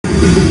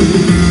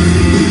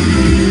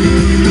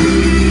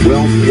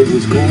Well, it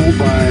was called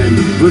by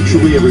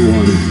virtually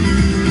everyone.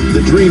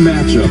 The dream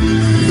matchup.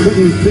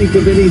 Couldn't think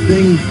of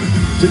anything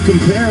to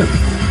compare.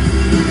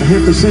 I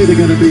have to say they're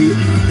going to be,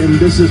 and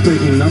this is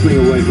taking nothing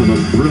away from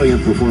a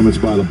brilliant performance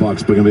by the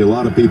Bucks, but going to be a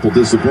lot of people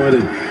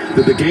disappointed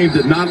that the game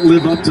did not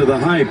live up to the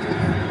hype.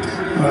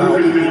 Well,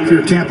 if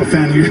you're a Tampa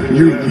fan,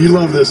 you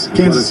love this.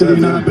 Kansas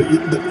City not, but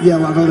yeah, a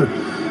lot of other.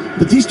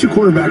 But these two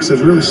quarterbacks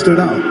have really stood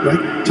out,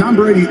 right? Tom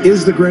Brady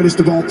is the greatest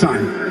of all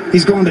time.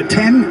 He's gone to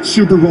 10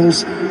 Super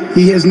Bowls.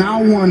 He has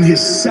now won his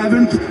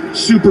 7th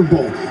Super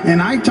Bowl.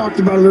 And I talked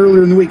about it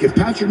earlier in the week. If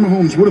Patrick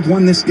Mahomes would have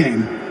won this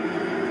game,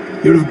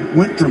 he would have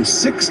went from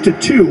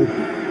 6-2,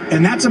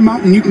 and that's a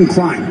mountain you can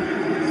climb.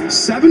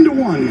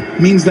 7-1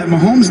 means that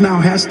Mahomes now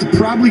has to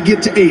probably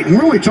get to 8. And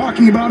we're only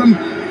talking about him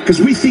because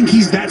we think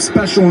he's that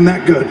special and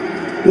that good.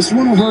 This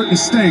one will hurt and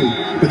sting,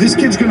 but this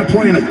kid's going to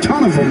play in a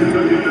ton of them,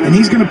 and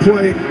he's going to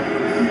play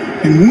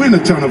and win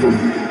a ton of them.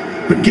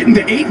 But getting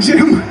to 8,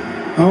 Jim?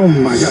 Oh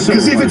my God!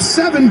 Because if it's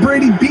 7,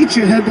 Brady beats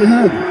you head to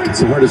head.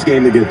 It's the hardest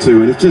game to get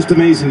to, and it's just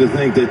amazing to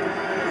think that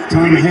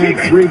Tom had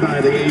 3 by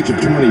the age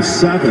of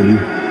 27,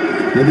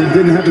 and then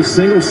didn't have a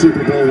single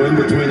Super Bowl win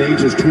between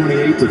ages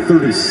 28 to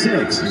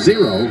 36,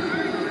 0.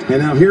 And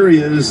now here he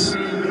is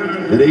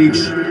at age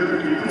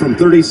from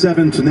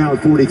 37 to now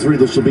at 43.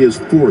 This will be his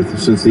 4th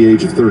since the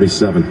age of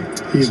 37.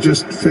 He's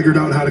just figured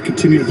out how to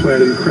continue to play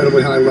at an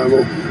incredibly high level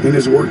in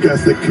his work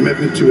ethic,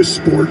 commitment to his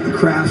sport and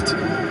craft,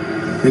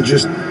 and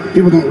just.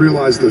 People don't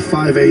realize the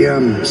 5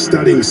 a.m.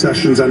 studying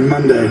sessions on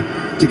Monday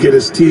to get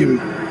his team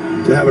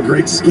to have a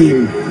great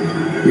scheme,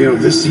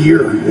 this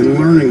year and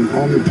learning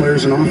all new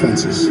players and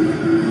offenses.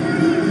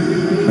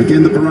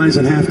 Again, the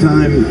Verizon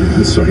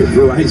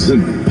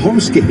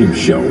post-game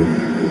show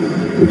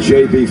with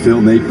JB,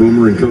 Phil, Nate,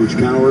 Boomer, and Coach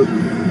Cowher.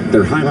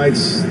 Their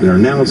highlights, their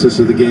analysis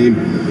of the game.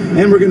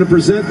 And we're going to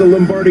present the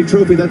Lombardi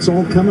Trophy. That's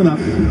all coming up.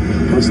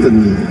 Plus the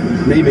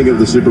naming of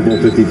the Super Bowl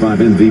 55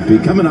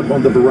 MVP coming up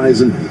on the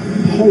Verizon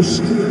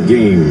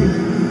post-game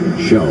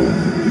show.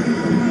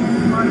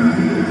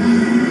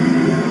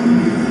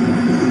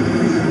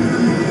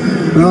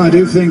 Well, I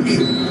do think,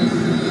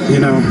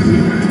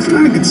 it's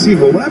not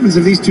inconceivable. What happens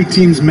if these two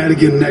teams met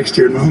again next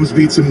year and Mahomes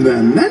beats them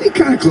then? Then he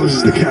kind of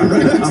closes the gap,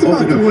 right? That's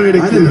about the way to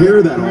I didn't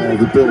hear that all,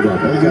 the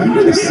build-up. Okay. I'm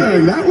just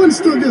saying, that one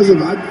still gives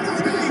him.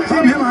 If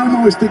I'm him, I'm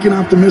always thinking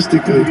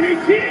optimistically.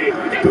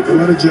 But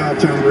what a job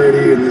Tom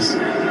Brady and this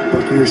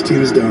Buccaneers team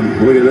has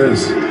done. Look at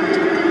this.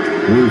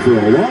 Going for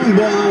a long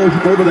ball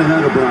over the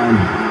head of Brown.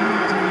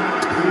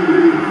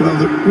 Well,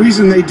 the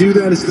reason they do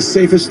that is the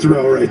safest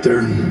throw right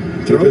there.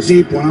 Throw it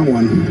deep,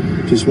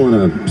 one-on-one. Just want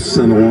to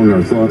send along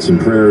our thoughts and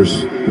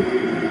prayers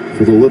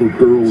for the little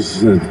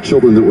girls and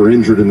children that were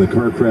injured in the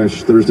car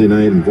crash Thursday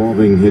night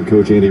involving head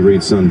coach Andy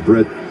Reid's son,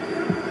 Britt.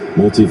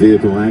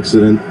 Multi-vehicle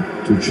accident.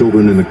 2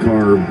 children in the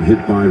car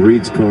hit by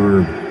Reid's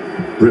car,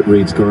 Britt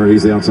Reid's car.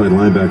 He's the outside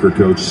linebacker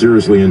coach,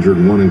 seriously injured,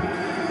 one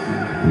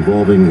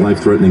involving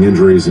life-threatening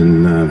injuries,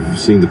 and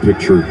seeing the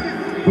picture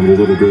of the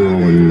little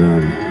girl, and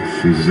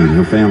she's and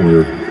her family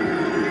are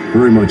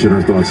very much in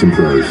our thoughts and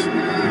prayers.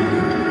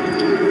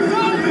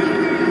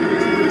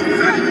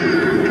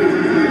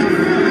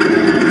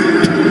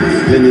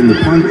 Opinion the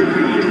punt,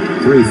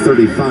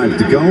 3:35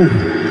 to go.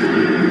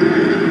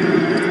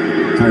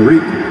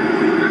 Tyreek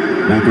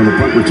back on the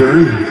punt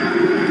return.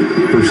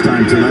 First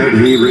time tonight,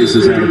 he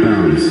races out of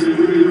bounds.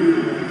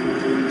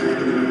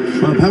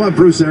 Well, how about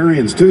Bruce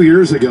Arians? 2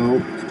 years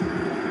ago,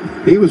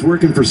 he was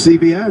working for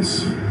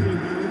CBS.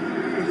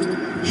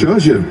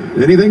 Shows you,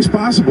 anything's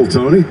possible,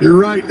 Tony. You're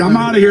right. I'm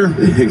out of here.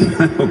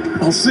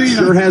 I'll see you.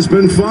 Sure has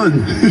been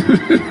fun.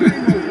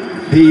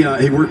 He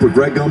worked with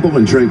Greg Gumbel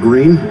and Trent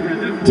Green.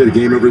 Did a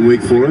game every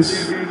week for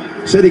us.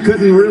 Said he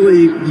couldn't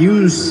really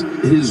use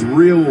his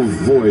real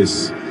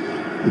voice.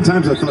 At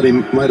times I thought he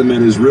might have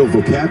meant his real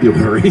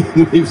vocabulary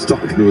when he was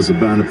talking to us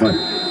about it. But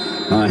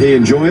he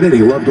enjoyed it.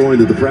 He loved going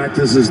to the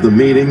practices, the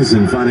meetings,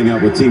 and finding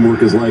out what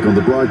teamwork is like on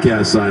the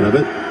broadcast side of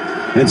it.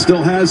 And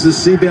still has his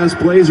CBS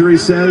blazer, he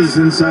says,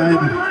 inside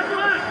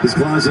his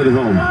closet at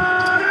home.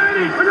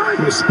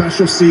 What a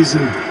special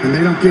season, and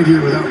they don't get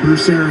here without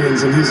Bruce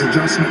Arians and his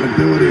adjustment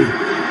ability.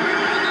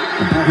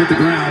 The ball hit the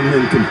ground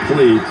and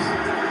complete.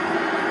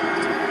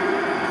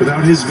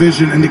 Without his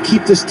vision, and to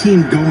keep this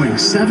team going,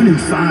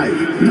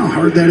 7-5. You know how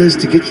hard that is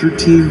to get your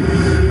team,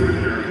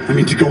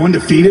 to go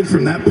undefeated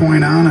from that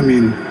point on.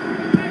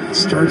 It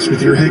starts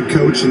with your head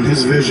coach and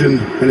his vision,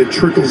 and it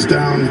trickles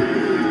down.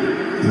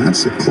 And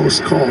that's a close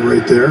call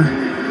right there.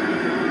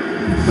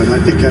 But I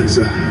think that's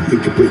an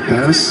incomplete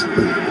pass.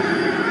 But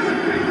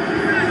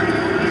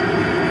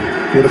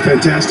what a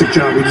fantastic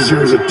job. He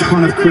deserves a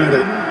ton of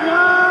credit.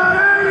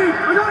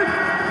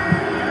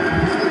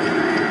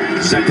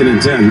 2nd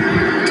and 10.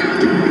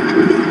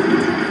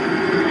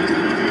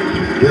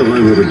 He'll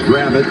able to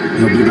grab it.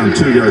 He'll be about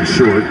 2 yards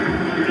short.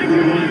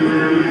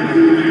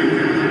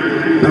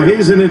 Now,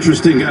 he's an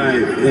interesting guy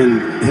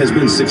and has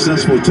been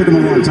successful. It took him a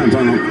long time,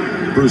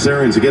 Bruce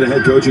Arians, to get a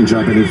head coaching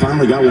job, and he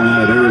finally got one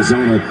out of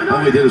Arizona.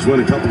 All he did is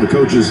win a couple of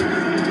Coach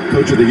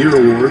of the Year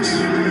awards.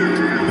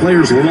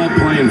 players love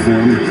playing for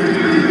him.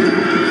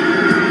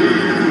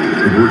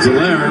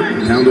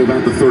 Edwards-Helaire down to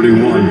about the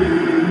 31.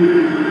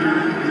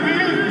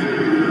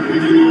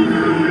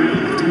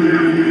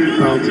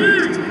 Well,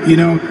 you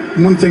know,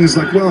 one thing is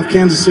like, well, if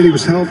Kansas City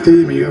was healthy,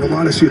 I mean, you have a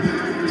lot of issues.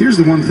 Here's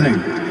the one thing.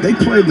 They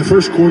played the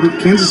first quarter.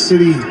 Kansas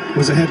City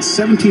was ahead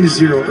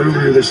 17-0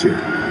 earlier this year.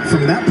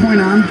 From that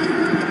point on,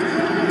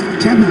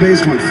 Tampa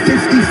Bay's won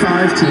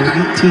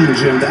 55-19,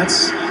 Jim.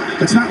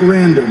 That's not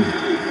random.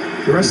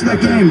 The rest of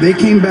that game, they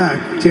came back.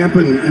 Tampa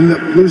ended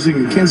up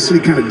losing. Kansas City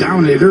kind of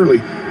dominated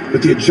early.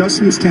 But the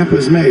adjustments Tampa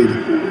has made,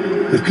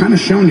 they've kind of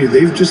shown you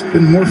they've just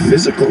been more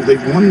physical.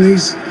 They've won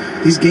these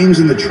games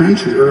in the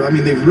trenches. Or, I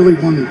mean, they've really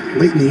won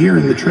late in the year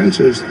in the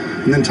trenches.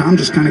 And then Tom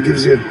just kind of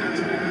gives you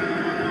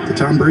the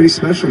Tom Brady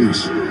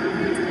specialness.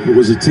 It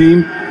was a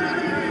team,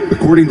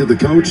 according to the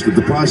coach, that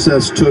the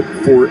process took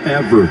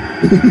forever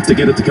to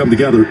get it to come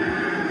together.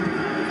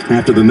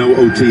 After the no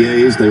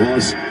OTAs, they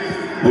lost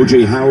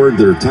O.J. Howard,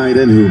 their tight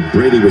end, who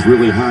Brady was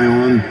really high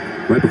on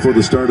right before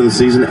the start of the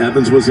season.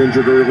 Evans was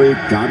injured early.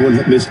 Godwin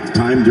had missed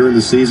time during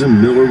the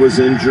season. Miller was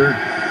injured.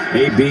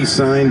 A.B.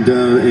 signed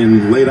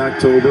in late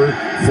October.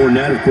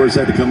 Fournette, of course,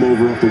 had to come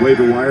over off the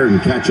waiver wire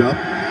and catch up.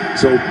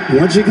 So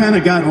once you kind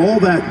of got all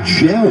that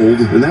gelled,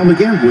 and that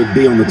again would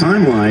be on the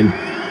timeline,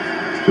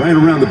 right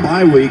around the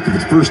bye week, the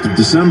 1st of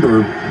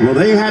December, well,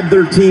 they had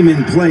their team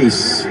in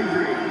place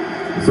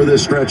for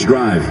this stretch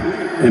drive.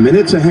 I mean,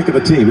 it's a heck of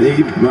a team.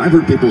 I've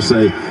heard people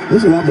say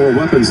there's a lot more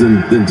weapons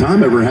than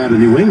Tom ever had in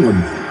New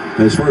England.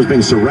 As far as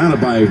being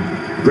surrounded by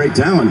great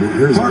talent,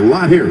 there's a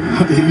lot here.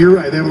 You're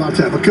right. They have a lot of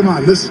talent. But come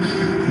on,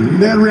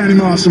 they had Randy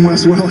Moss and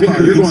Wes Welker. Yeah,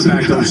 you're going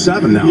back to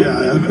 07 now.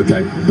 Yeah.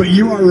 Okay. But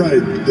you are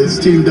right. This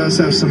team does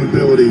have some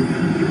ability.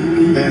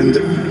 And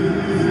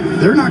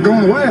they're not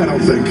going away, I don't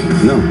think.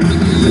 No.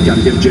 They got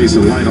to give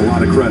Jason Light a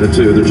lot of credit,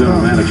 too. Their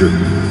general manager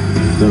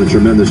done a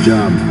tremendous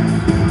job.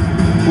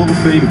 Hall of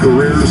Fame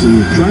careers,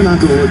 and try not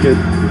to look at,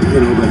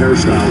 the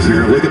hairstyles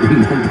here. Look at the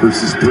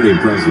numbers. It's pretty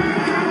impressive.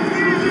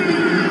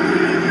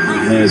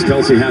 As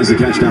Kelsey has the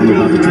catch down to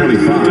about the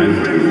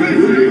 25.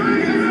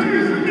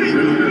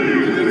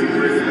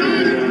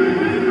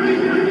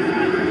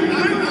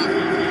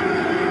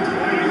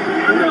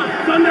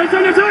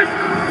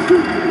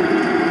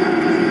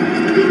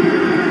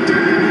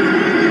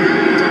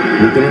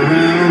 Looking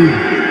around,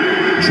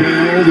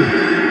 jailed,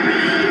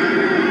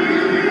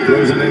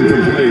 throws it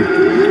incomplete.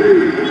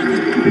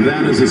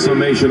 That is a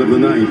summation of the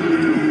night.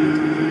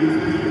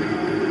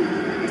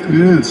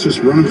 Yeah, it's just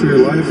running for your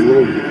life, a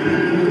little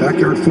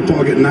backyard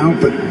football getting out,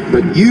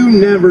 but you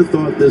never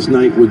thought this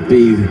night would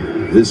be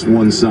this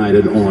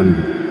one-sided on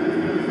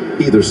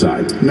either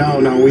side. No,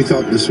 I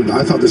thought this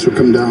would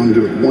come down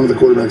to one of the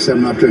quarterbacks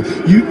having an opportunity.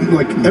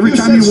 Every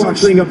time you watch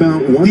something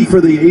about one for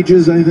the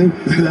ages, I think.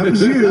 That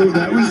was you,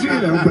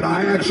 but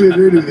I actually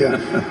agreed with you.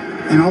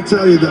 And I'll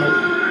tell you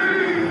though,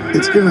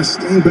 it's gonna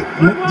sting, but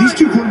these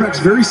two quarterbacks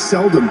very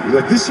seldom,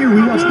 like this year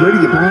we watched Brady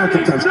get blown out a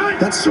couple times.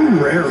 That's so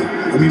rare.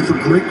 I mean, for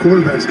great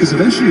quarterbacks, because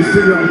eventually you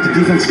figure out what the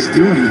defense is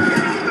doing.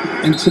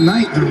 And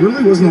tonight, there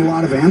really wasn't a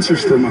lot of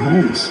answers for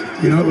Mahomes.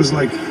 It was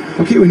like,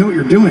 okay, we know what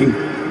you're doing.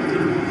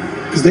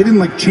 Because they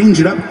didn't change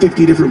it up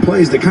 50 different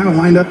plays. They kind of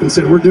lined up and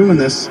said, we're doing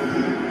this,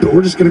 but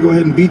we're just going to go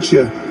ahead and beat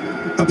you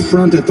up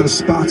front at those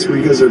spots where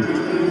you guys have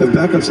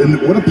backups. And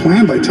what a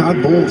plan by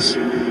Todd Bowles.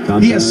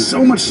 He has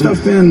so much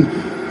stuff in,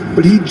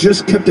 but he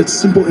just kept it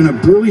simple in a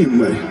brilliant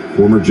way.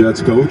 Former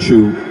Jets coach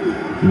who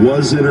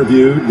was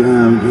interviewed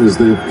as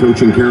the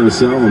coaching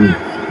carousel, and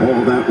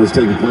all that was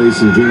taking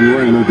place in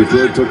January. I know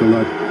Detroit took a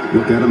look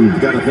at him.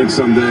 Got to think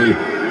someday,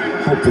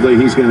 hopefully,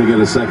 he's going to get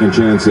a second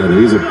chance at it.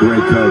 He's a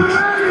great coach.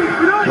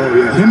 Oh,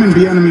 yeah. Him and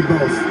Bieniemy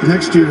both.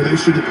 Next year, they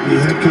should be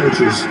head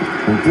coaches.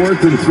 On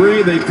 4th and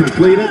 3, they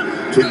complete it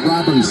to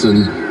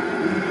Robinson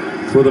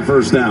for the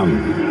first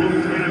down.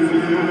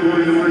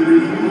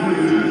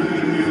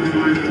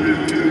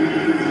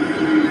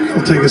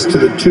 I'll take us to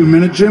the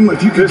 2-minute, Jim.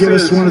 If you could give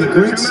us one of the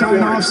great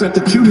sign-offs at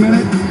the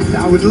 2-minute,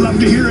 I would love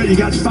to hear it. You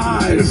got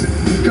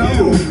 5. Go.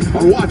 You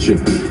are watching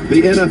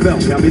the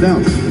NFL Count Me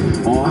Down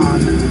on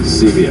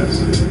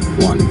CBS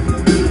 1.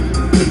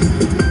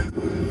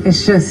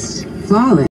 It's just flawless.